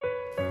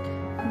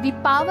The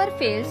power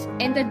fails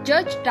and the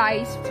judge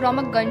dies from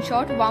a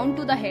gunshot wound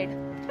to the head.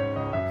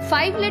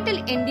 5 little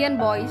Indian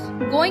boys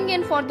going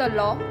in for the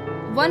law,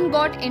 one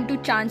got into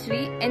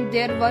chancery and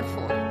there were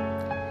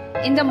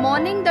 4. In the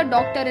morning the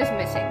doctor is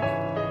missing.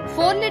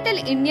 4 little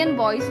Indian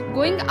boys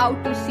going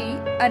out to sea,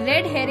 a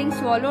red herring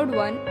swallowed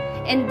one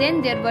and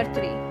then there were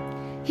 3.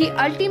 He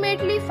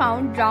ultimately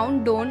found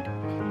drowned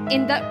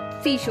in the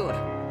seashore,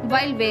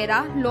 while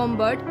Vera,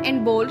 Lombard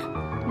and Bolt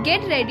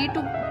get ready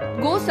to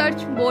go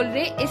search.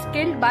 Bolre is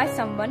killed by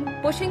someone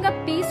pushing a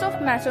piece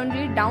of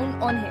masonry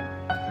down on him.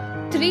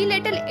 3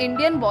 little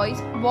Indian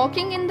boys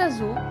walking in the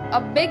zoo,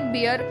 a big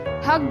bear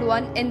hugged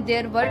one and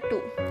there were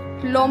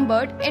 2.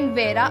 Lombard and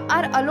Vera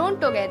are alone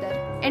together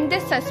and they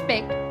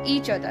suspect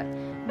each other,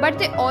 but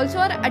they also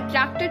are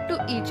attracted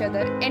to each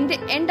other and they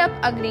end up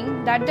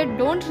agreeing that they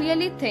don't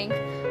really think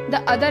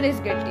the other is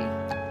guilty.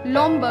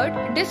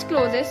 Lombard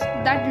discloses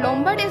that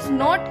Lombard is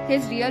not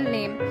his real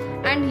name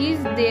and he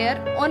is there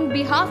on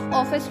behalf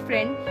of his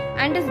friend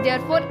and is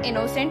therefore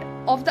innocent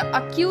of the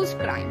accused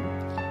crime.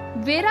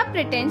 Vera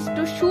pretends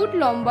to shoot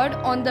Lombard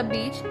on the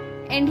beach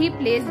and he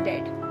plays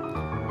dead.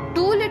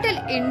 2 little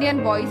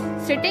Indian boys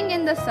sitting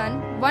in the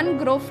sun, one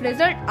grow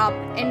frizzled up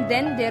and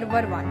then there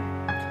were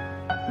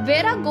 1.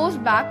 Vera goes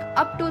back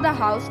up to the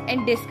house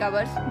and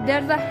discovers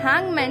there's a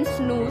hangman's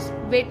noose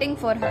waiting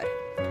for her.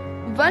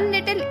 1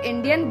 little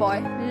Indian boy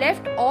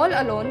left all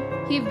alone,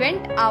 he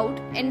went out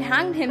and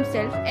hanged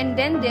himself and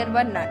then there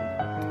were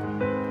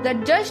none. The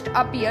judge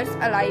appears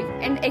alive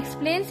and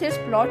explains his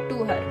plot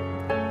to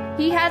her.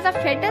 He has a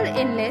fatal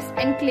illness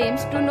and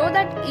claims to know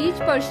that each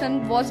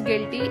person was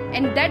guilty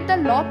and that the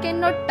law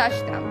cannot touch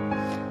them.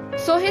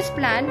 So his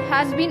plan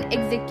has been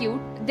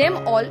execute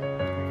them all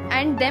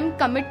and them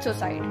commit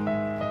suicide.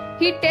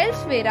 He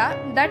tells Vera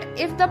that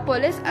if the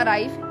police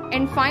arrive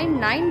and find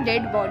 9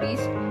 dead bodies,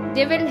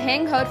 they will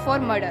hang her for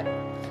murder.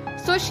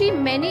 So she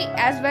may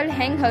as well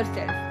hang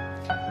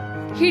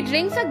herself. He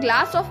drinks a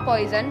glass of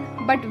poison,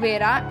 but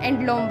Vera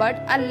and Lombard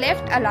are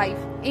left alive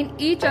in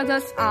each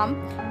other's arms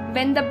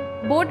when the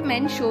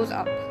boatman shows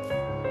up.